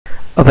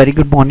A very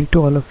good morning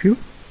to all of you.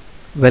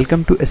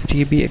 Welcome to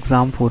STA-B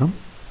Exam Forum.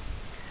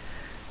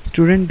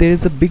 Student, there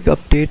is a big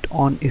update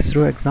on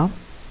ISRO exam.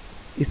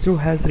 ISRO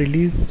has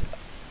released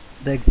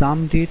the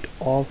exam date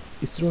of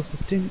ISRO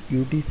Assistant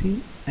UDC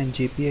and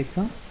JPA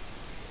exam,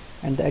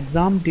 and the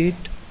exam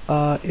date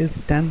is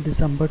 10th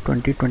December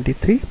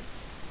 2023.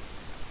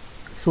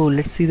 So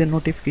let's see the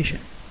notification.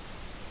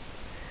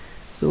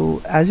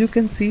 So as you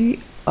can see,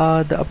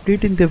 the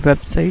update in the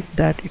website,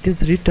 that it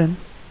is written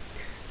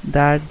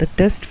that the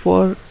test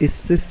for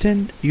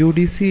assistant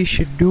UDC is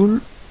scheduled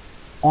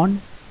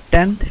on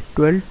 10th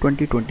 12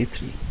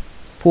 2023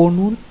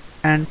 forenoon,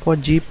 and for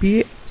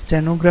JPA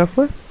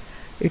stenographer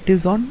it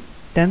is on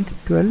 10th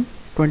 12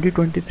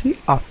 2023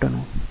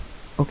 afternoon.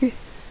 Okay,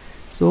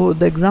 so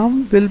the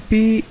exam will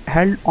be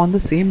held on the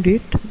same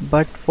date,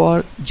 but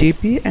for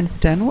JPA and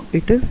steno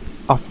it is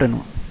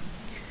afternoon.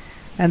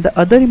 And the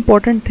other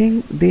important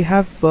thing, they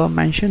have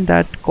mentioned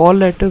that call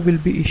letter will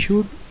be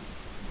issued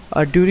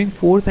during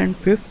 4th and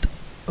 5th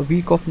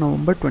week of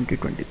November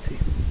 2023.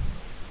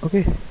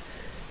 Okay,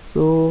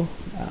 so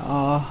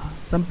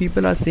some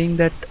people are saying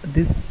that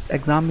this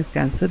exam is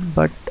cancelled,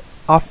 but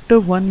after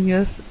 1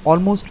 year,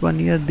 almost 1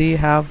 year, they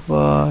have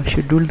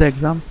scheduled the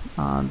exam.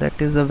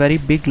 That is a very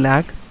big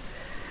lag,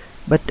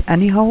 but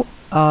anyhow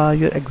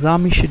your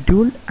exam is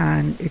scheduled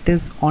and it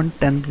is on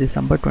 10th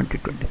December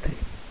 2023.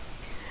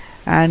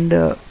 And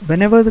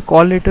whenever the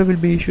call letter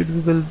will be issued,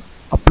 we will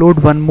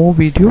upload one more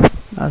video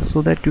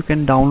so that you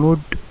can download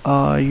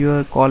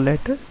your call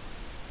letter.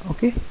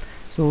 Okay,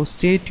 so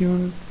stay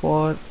tuned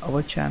for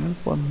our channel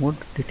for more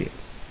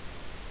details.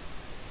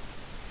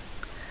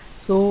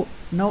 So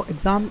now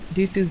exam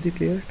date is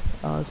declared,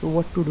 so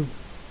what to do?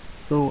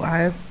 So I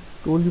have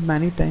told you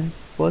many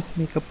times, first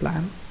make a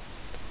plan.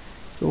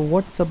 So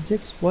what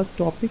subjects, what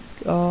topic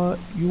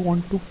you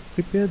want to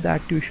prepare,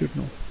 that you should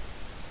know.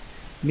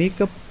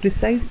 Make a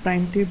precise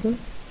timetable,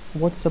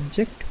 what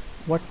subject,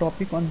 what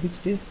topic, on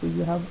which days. So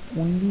you have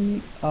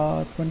only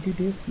 20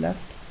 days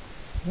left.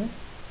 Okay?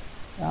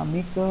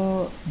 Make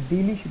a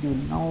daily schedule.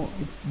 Now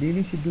it's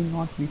daily schedule,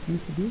 not weekly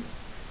schedule.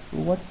 So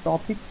what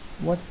topics,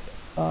 what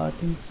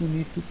things you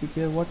need to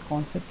prepare, what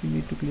concept you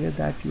need to clear,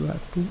 that you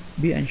have to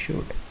be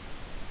ensured.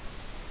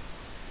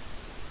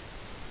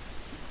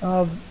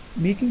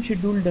 Making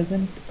schedule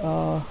doesn't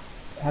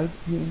help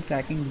you in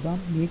cracking exam.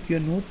 Make your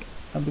note,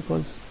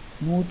 because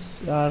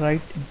notes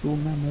write into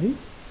memory,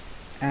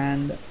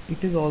 and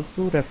it is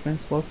also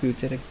reference for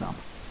future exam.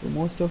 So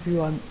most of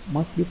you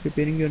must be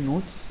preparing your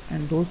notes,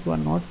 and those who are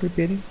not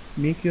preparing,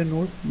 make your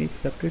note, make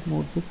separate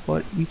notebook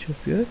for each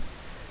of your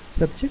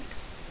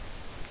subjects,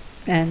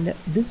 and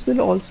this will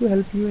also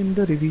help you in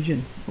the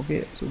revision.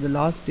 Okay, so the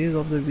last days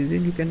of the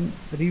revision you can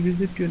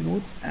revisit your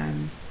notes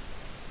and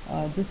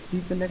just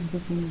recollect the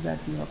things that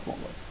you have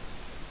covered.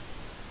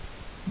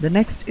 The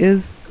next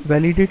is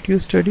validate your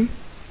study.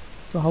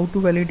 So how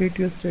to validate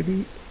your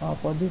study?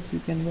 For this you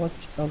can watch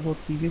our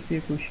previous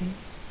year question.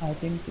 I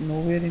think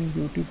nowhere in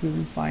YouTube you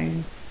will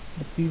find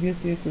the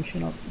previous year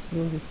question of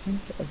ISRO Assistant.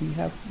 We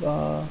have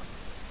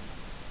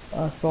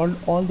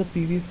solved all the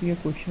previous year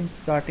questions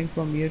starting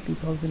from year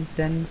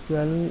 2010,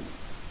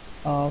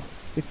 12,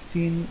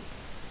 16.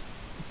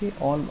 Okay,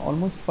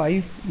 almost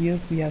 5 years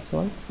we have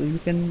solved. So you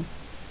can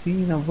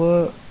see in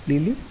our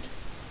playlist.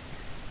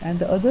 And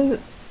the other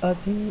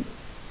thing,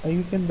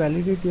 you can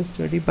validate your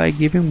study by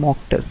giving mock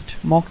test.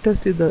 Mock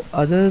test is the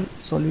other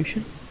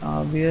solution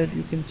where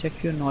you can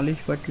check your knowledge,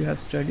 what you have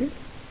studied.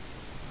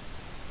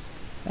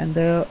 And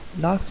the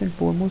last and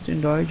foremost,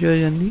 enjoy your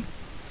journey,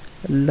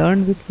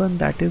 learn with fun,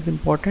 that is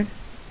important,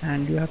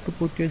 and you have to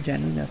put your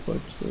genuine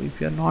effort. So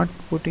if you are not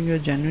putting your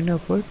genuine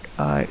effort,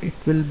 it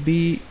will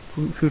be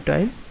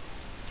futile.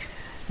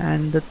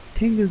 And the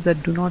thing is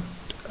that do not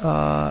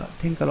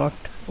think a lot.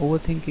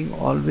 Overthinking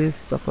always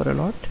suffer a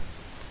lot,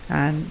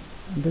 and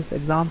these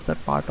exams are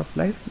part of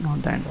life,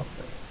 not the end of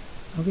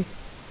life. Okay,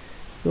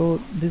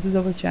 so this is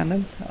our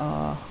channel.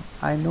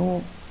 I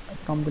know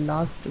from the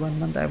last 1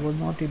 month I was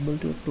not able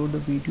to upload the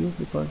video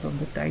because of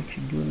the tight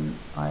schedule.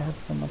 I have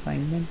some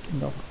assignment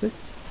in the office.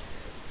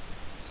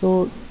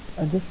 So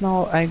just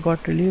now I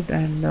got relieved,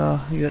 and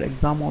your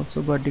exam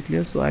also got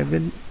declared, so I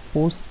will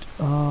post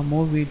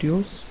more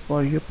videos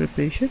for your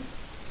preparation.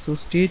 So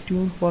stay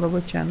tuned for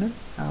our channel.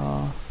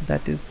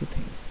 That is the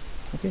thing.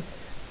 Okay,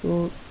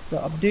 so the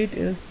update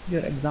is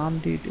your exam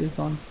date is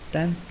on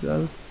 10th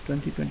 12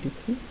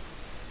 2023,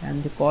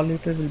 and the call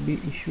letter will be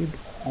issued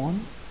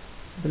on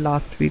the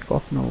last week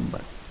of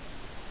November.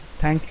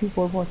 Thank you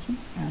for watching,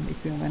 and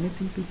if you have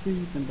anything to say,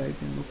 you can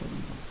write in the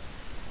comment box.